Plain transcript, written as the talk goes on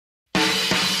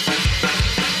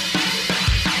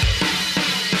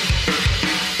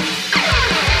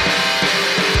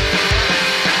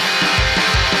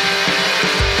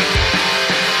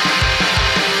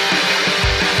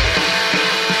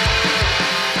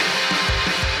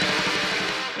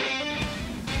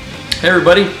Hey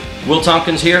everybody, Will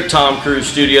Tompkins here, Tom Cruise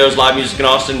Studios, live music in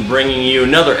Austin, bringing you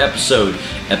another episode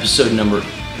number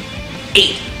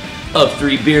 8 of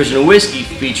 3 Beers and a Whiskey,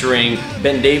 featuring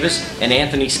Ben Davis and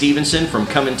Anthony Stevenson from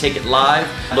Come and Take It Live,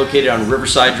 located on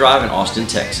Riverside Drive in Austin,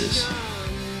 Texas.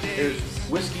 Here's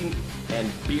whiskey and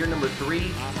beer number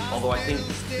 3, although I think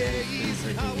Ben has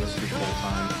been drinking whiskey the whole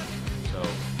time, so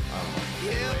I don't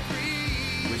know.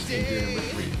 Anyway, whiskey and beer number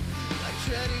 3.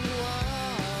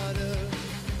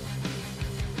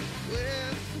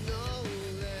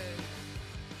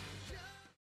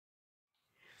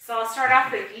 So I'll start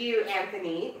off with you,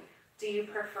 Anthony. Do you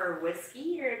prefer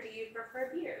whiskey or do you prefer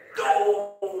beer?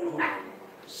 Oh,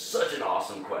 such an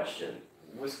awesome question.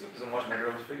 Whiskey, because I'm watching my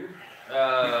girl's figure.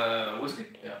 Whiskey?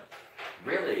 Yeah.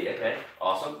 Really? Okay.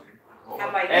 Awesome. How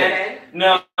about you, Ben?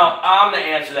 No, I'm gonna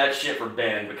answer that shit for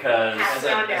Ben because Pass As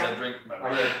down. I drink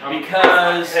my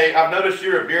because Hey, I've noticed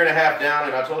you're a beer and a half down,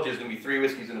 and I told you it's gonna be 3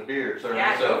 whiskeys and a beer. So,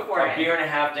 Yeah, go for a it. beer and a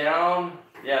half down.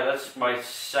 Yeah, that's my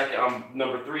second.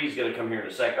 Number 3 is gonna come here in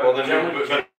a second. well, then gentlemen,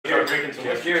 start drinking some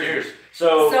whiskey. cheers.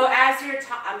 So as you're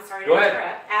I'm sorry to Go ahead.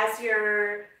 interrupt. As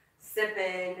you're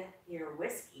sipping your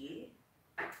whiskey,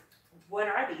 what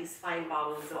are these fine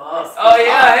bottles of whiskey? oh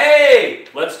yeah, hey,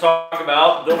 let's talk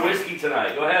about the whiskey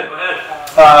tonight. Go ahead.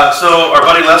 So our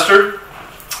buddy Lester,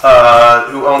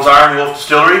 who owns Iron Wolf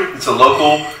Distillery, it's a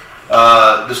local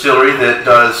distillery that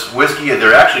does whiskey.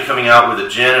 They're actually coming out with a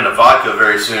gin and a vodka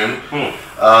very soon.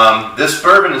 This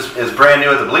bourbon is brand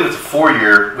new. I believe it's a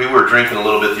 4-year. We were drinking a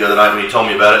little bit the other night when he told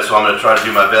me about it, so I'm going to try to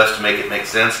do my best to make it make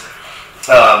sense.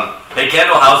 Hey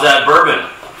Kendall, how's that bourbon?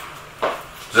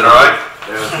 Is it all right?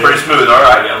 Pretty smooth. All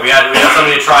right. Yeah, we had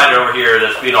somebody that tried it over here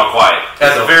that's being all quiet.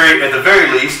 At the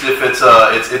very least, if it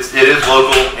is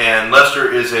local, and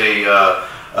Lester is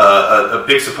a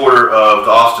big supporter of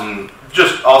the Austin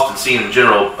scene in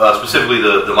general, specifically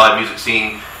the live music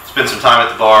scene. Spends some time at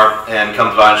the bar and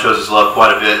comes by and shows his love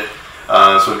quite a bit.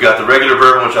 So we've got the regular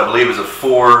bourbon, which I believe is a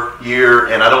 4-year,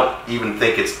 and I don't even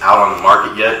think it's out on the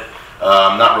market yet.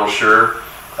 I'm not real sure.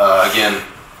 Again,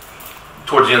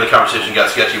 towards the end of the conversation,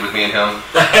 got sketchy with me and him.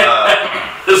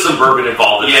 There's some bourbon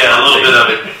involved in Yeah, a little bit of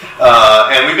it.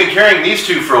 And we've been carrying these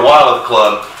two for a while at the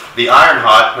club. The Iron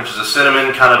Hot, which is a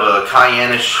cinnamon, kind of a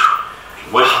cayenne-ish,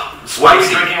 What are you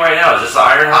spicy. drinking right now? Is this the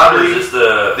Iron Hot or is this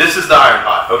the... This is the Iron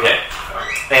Hot. Okay.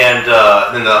 And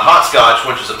then the hot scotch,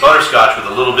 which is a butterscotch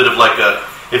with a little bit of like a,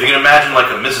 if you can imagine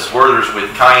like a Mrs. Werther's with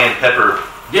cayenne pepper.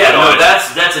 Yeah, no,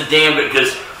 that's a damn good,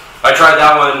 because I tried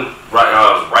that one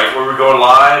right where we were going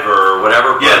live or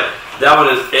whatever. But Yeah. that one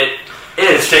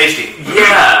It's tasty.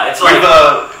 Yeah, it's like...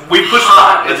 We pushed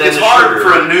hot, hot. but then It's the hard sugar.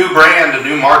 for a new brand, a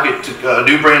new market, a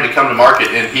new brand to come to market,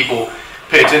 and people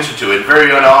pay attention to it. Very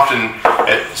often,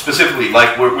 specifically,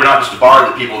 like we're not just a bar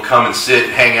that people come and sit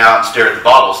and hang out and stare at the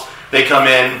bottles. They come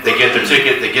in, they get their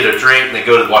ticket, they get a drink, and they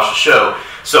go to watch the show.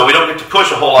 So we don't get to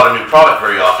push a whole lot of new product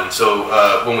very often. So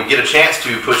when we get a chance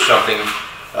to push something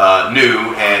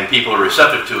new and people are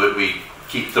receptive to it, we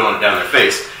keep throwing it down their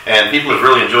face. And people have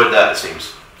really enjoyed that, it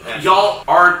seems. Y'all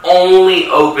aren't only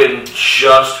open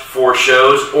just for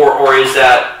shows, or is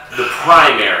that the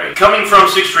primary? Coming from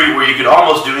 6th Street, where you could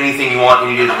almost do anything you want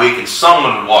any day of the week and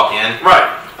someone would walk in.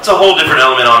 Right. It's a whole different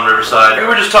element on Riverside. We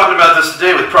were just talking about this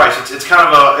today with Price. It's kind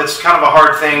of a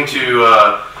hard thing to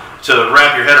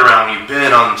wrap your head around when you've been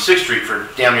on 6th Street for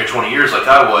damn near 20 years like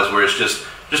I was, where it's just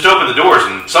open the doors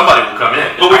and somebody will come in.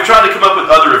 But we've tried to come up with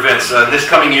other events. This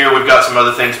coming year, we've got some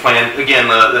other things planned. Again,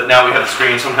 now we have the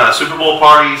screen, some kind of Super Bowl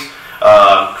parties,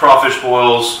 crawfish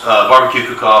boils, barbecue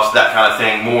cook-offs, that kind of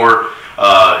thing. More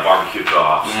Barbecue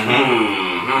costs.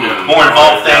 more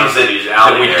involved things that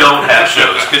we don't have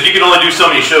shows, because you can only do so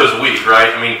many shows a week,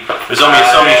 right? I mean, there's only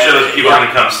so many shows that people are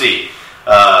going to come see.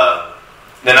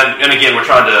 And again, we're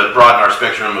trying to broaden our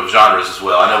spectrum of genres as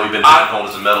well. I know we've been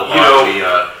pigeonholed as a metal bar.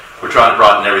 We're trying to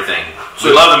broaden everything.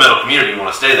 We love the metal community. We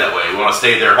want to stay that way. We want to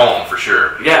stay their home for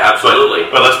sure. Yeah, absolutely.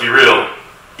 But let's be real.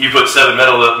 You put 7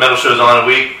 metal shows on a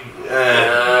week,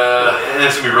 and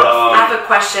it's gonna be rough. I have a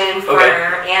question for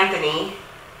Anthony.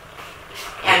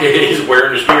 He's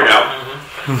wearing his beard now.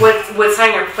 What's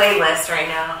on your playlist right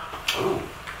now? Ooh.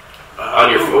 On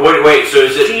your wait. So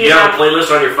is it? Do you have a playlist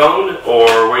on your phone,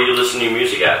 or where you listen to your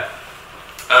music at?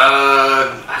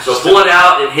 So pull it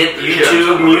out and hit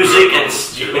YouTube music, and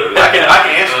I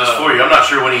can answer this for you. I'm not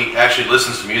sure when he actually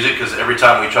listens to music, because every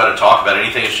time we try to talk about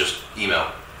anything, it's just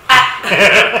email.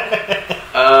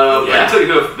 I can tell you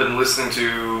who I've been listening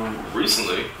to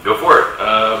recently. Go for it.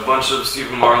 A bunch of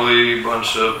Stephen Marley,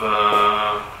 bunch of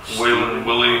Waylon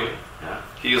Willie. Yeah.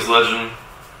 He is Legend.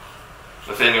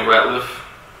 Nathaniel Ratliff.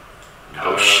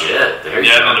 Oh shit! There you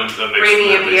Yeah, go. and then a mix. Bring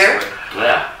me a beer.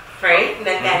 Yeah. right?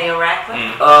 Nathaniel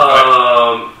Ratcliffe.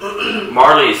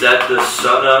 Marley, is that the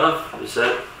son of? Is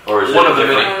that or is One it of the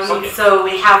different? many. So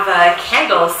we have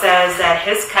Kendall says that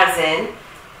his cousin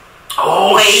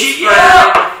Oh plays shit! for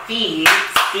Yeah, the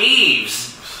Thieves.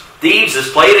 Thieves has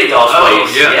played at y'all's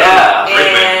place. yeah. Yeah.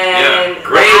 Great band, And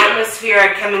Great. the atmosphere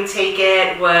at Come and Take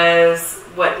It was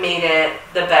what made it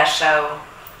the best show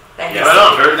that he's Right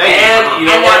on, seen. Kurt. Thank you. And you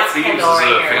know And what? that's Thieves Kendall is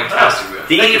right a here. fantastic band.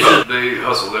 Thieves is- They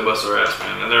hustle, they bust their ass,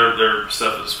 man, and their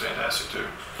stuff is fantastic too.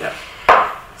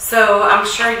 So I'm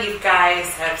sure you guys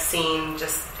have seen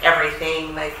just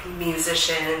everything, like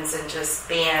musicians and just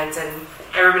bands and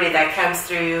everybody that comes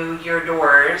through your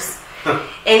doors.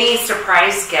 Any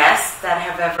surprise guests that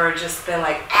have ever just been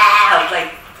like,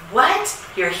 like, what?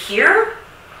 You're here?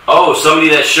 Oh, somebody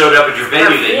that showed up at your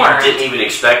venue that Performed. you didn't even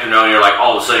expect to know, and you're like,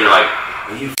 all of a sudden you're like,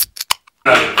 are you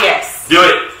Yes. do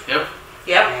it?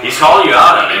 Yep. He's calling you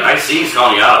out on it. I see he's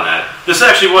calling you out on that. This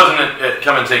actually wasn't at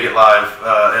Come and Take It Live.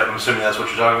 I'm assuming that's what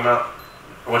you're talking about.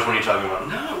 Or which one are you talking about?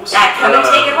 No, it That Come and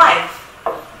Take It live.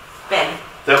 Ben,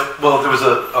 Well, there was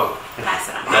a. Oh, pass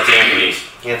it on. That's Anthony's.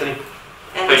 Anthony.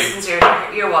 And Thank this is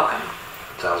you're welcome.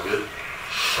 Sounds good.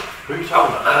 Who are you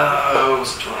talking about? it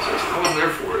was Charlie Sexton. I wasn't there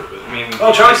for it, but I mean.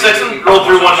 Oh, Charlie Sexton rolled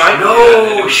through one night?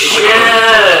 No shit. I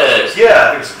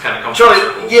Yeah. think it's kind of Charlie,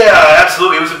 yeah,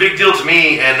 absolutely. It was a big deal to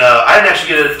me, and I didn't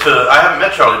actually get to. I haven't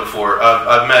met Charlie before.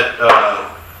 I've met.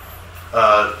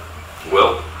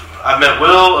 Will. I've met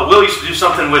Will. Will used to do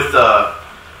something with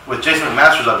Jason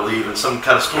McMasters, I believe, in some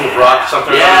kind of School of Rock,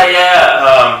 something.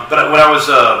 Yeah. But when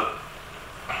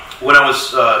I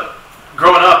was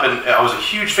growing up, and I was a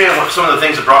huge fan of some of the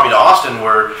things that brought me to Austin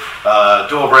were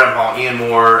Doyle Bramhall, Ian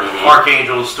Moore,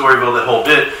 Archangels, Storyville, that whole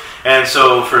bit. And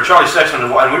so for Charlie Sexton,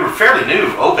 and we were fairly new,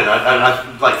 open. I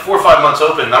like 4 or 5 months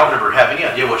open, and I don't remember having any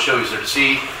idea what show he was there to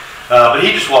see. But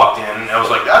he just walked in, and I was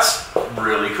like, "That's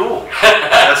really cool."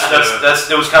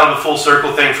 It was kind of a full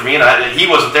circle thing for me. And he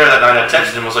wasn't there that night. I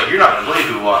texted him, I was like, "You're not going to believe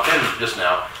who walked in just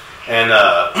now." And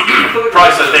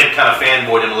Price, I think, kind of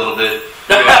fanboyed him a little bit.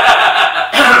 And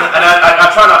I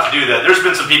try not to do that. There's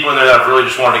been some people in there that I've really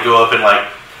just wanted to go up and like,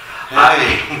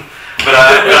 "Hey," but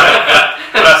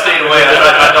I stayed away.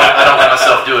 I don't let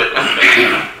myself do it.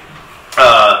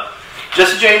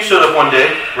 Jesse James showed up one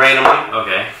day randomly.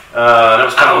 Okay. That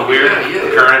was kind of a weird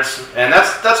yeah. occurrence, and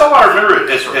that's all I remember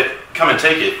at Come and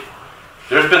Take It.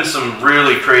 There's been some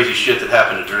really crazy shit that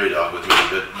happened to Dirty Dog with me,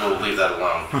 but we'll leave that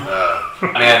alone.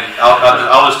 Man,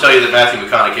 I'll just tell you that Matthew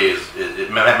McConaughey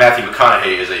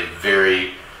is a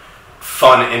very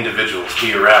fun individual to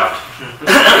be around.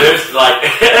 There's like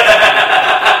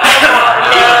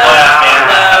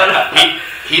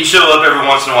He'd show up every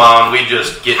once in a while, and we'd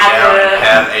just get down and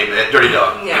have a Dirty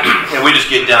Dog. Yeah. And we just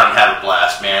get down and have a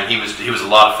blast, man. He was a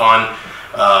lot of fun.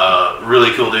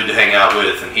 Really cool dude to hang out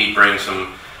with, and he'd bring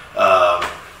some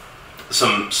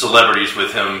celebrities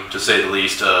with him, to say the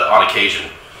least, on occasion.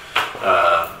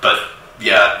 But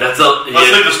yeah, let's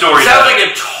leave the story. Sounds like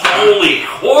a totally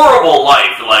horrible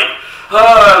life. Like,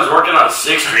 I was working on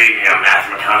 6th Street,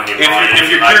 Matthew McConaughey.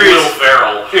 If you're like curious, Will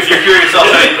Ferrell. If you're curious, I'll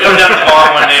tell you. Come down to the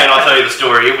bar one day and I'll tell you the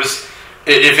story. It could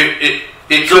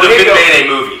have been made a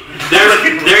movie. There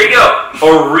you go.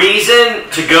 A reason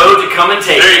to go to Come and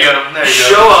Take It. There you go.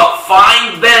 Show up,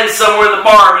 find Ben somewhere in the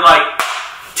bar, and be like,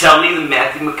 tell me the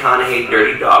Matthew McConaughey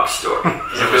Dirty Dog story.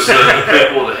 It was the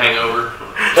people to Hangover.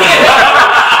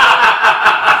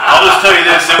 I'll just tell you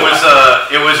this: it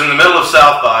was in the middle of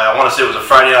South by. I want to say it was a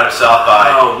Friday night of South by.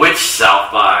 Oh, which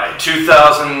South by?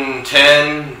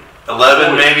 2010,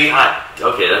 11 maybe. God.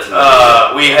 Okay, that's.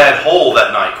 We had Hole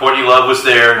that night. Courtney Love was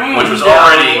there, which was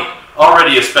already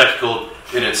a spectacle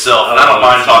in itself. And I don't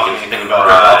mind talking anything about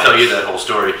her. I'll tell you that whole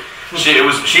story. She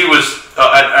was.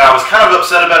 I was kind of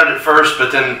upset about it at first, but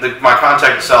then my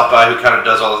contact at South by, who kind of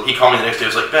does all, he called me the next day.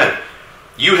 He was like, "Ben,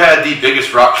 you had the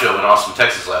biggest rock show in Austin,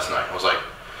 Texas last night." I was like,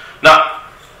 not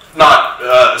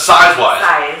size-wise,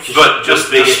 but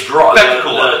just the biggest draw.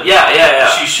 Spectacle.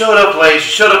 Yeah. She showed up late. She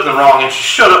showed up in the wrong, and she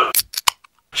showed up.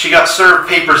 She got served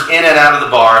papers in and out of the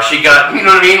bar. She got, you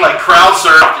know what I mean, like crowd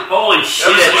served. Holy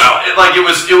shit! It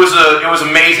was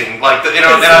amazing. Like and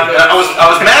I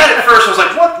was mad at first. I was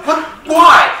like, what,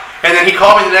 why? And then he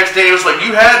called me the next day. He was like,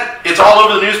 it's all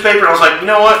over the newspaper. And I was like, you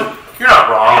know what? You're not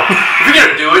wrong. If you're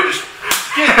gonna do it, just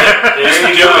do it.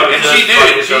 And she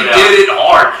did. She did it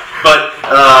hard. But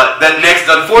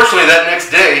unfortunately, that next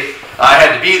day, I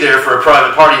had to be there for a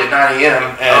private party at 9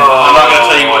 a.m. And I'm not going to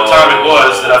tell you what time it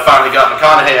was that I finally got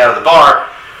McConaughey out of the bar.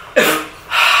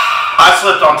 I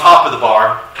slept on top of the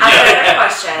bar. I have another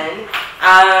question.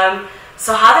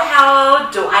 So how the hell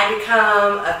do I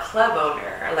become a club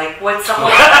owner? Like, what's the whole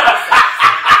process?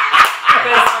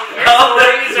 Because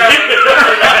ladies are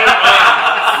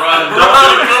Run,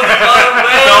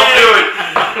 don't do it.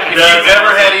 If you've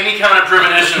ever had any kind of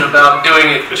premonition about doing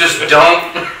it, just don't.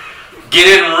 Get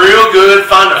in real good,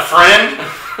 find a friend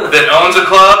that owns a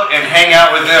club and hang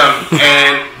out with them,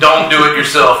 and don't do it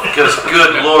yourself, because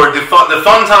good Lord, the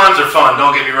fun times are fun,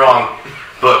 don't get me wrong,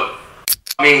 but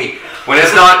when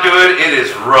it's not good, it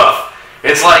is rough.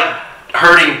 It's like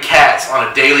herding cats on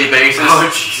a daily basis. Oh,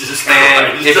 Jesus Christ.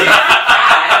 And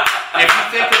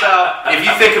if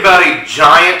you think about a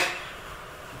giant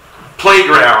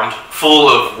playground full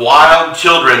of wild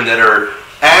children that are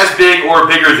as big or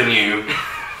bigger than you,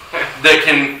 that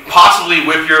can possibly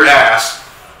whip your ass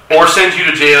or send you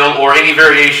to jail or any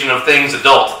variation of things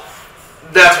adult.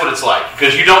 That's what it's like,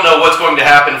 because you don't know what's going to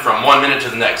happen from 1 minute to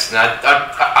the next. And I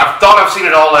thought I've seen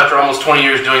it all after almost 20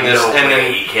 years doing this, and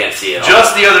then you can't see it.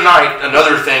 Just the other night,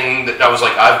 another thing that I was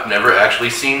like, I've never actually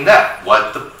seen that.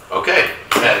 What the? Okay,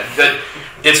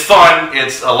 it's fun.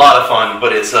 It's a lot of fun,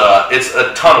 but it's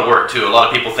a ton of work too. A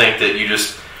lot of people think that you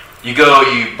go,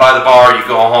 you buy the bar, you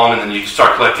go home, and then you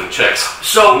start collecting checks.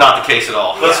 So not the case at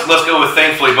all. Let's go with,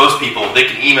 thankfully, most people, they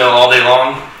can email all day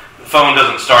long. The phone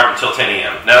doesn't start until 10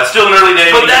 a.m. Now, it's still an early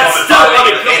day. But that's still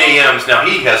 8 a.m.s. Now,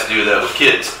 he has to do that with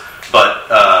kids.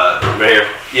 But, Mayor.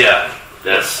 Yeah.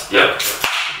 Yep.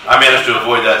 I managed to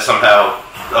avoid that somehow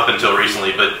up until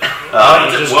recently, but...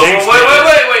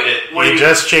 wait. You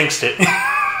just jinxed it.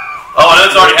 Oh,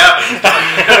 that's already happened.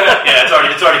 Yeah, it's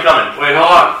already coming. Wait,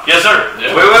 hold on. Yes, sir.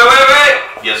 Yeah. Wait.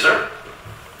 Yes, sir.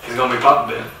 He's gonna be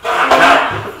Papa Ben.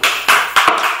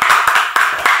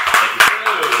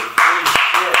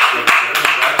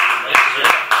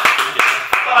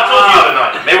 I told you the other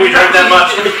night. Maybe we drank that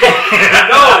much.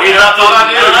 No, you know, I thought I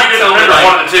did. You didn't remember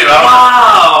 1 to 2.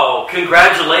 Wow!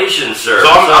 Congratulations, sir. So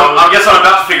I guess I'm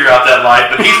about to figure out that life,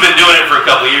 but he's been doing it for a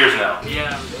couple of years now.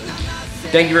 Yeah.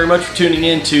 Thank you very much for tuning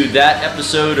in to that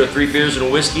episode of 3 Beers and a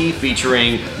Whiskey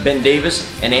featuring Ben Davis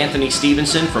and Anthony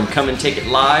Stevenson from Come and Take It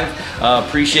Live.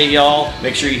 Appreciate y'all.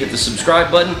 Make sure you hit the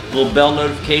subscribe button, little bell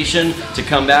notification to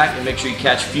come back, and make sure you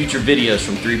catch future videos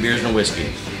from 3 Beers and a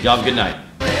Whiskey. Y'all have a good night.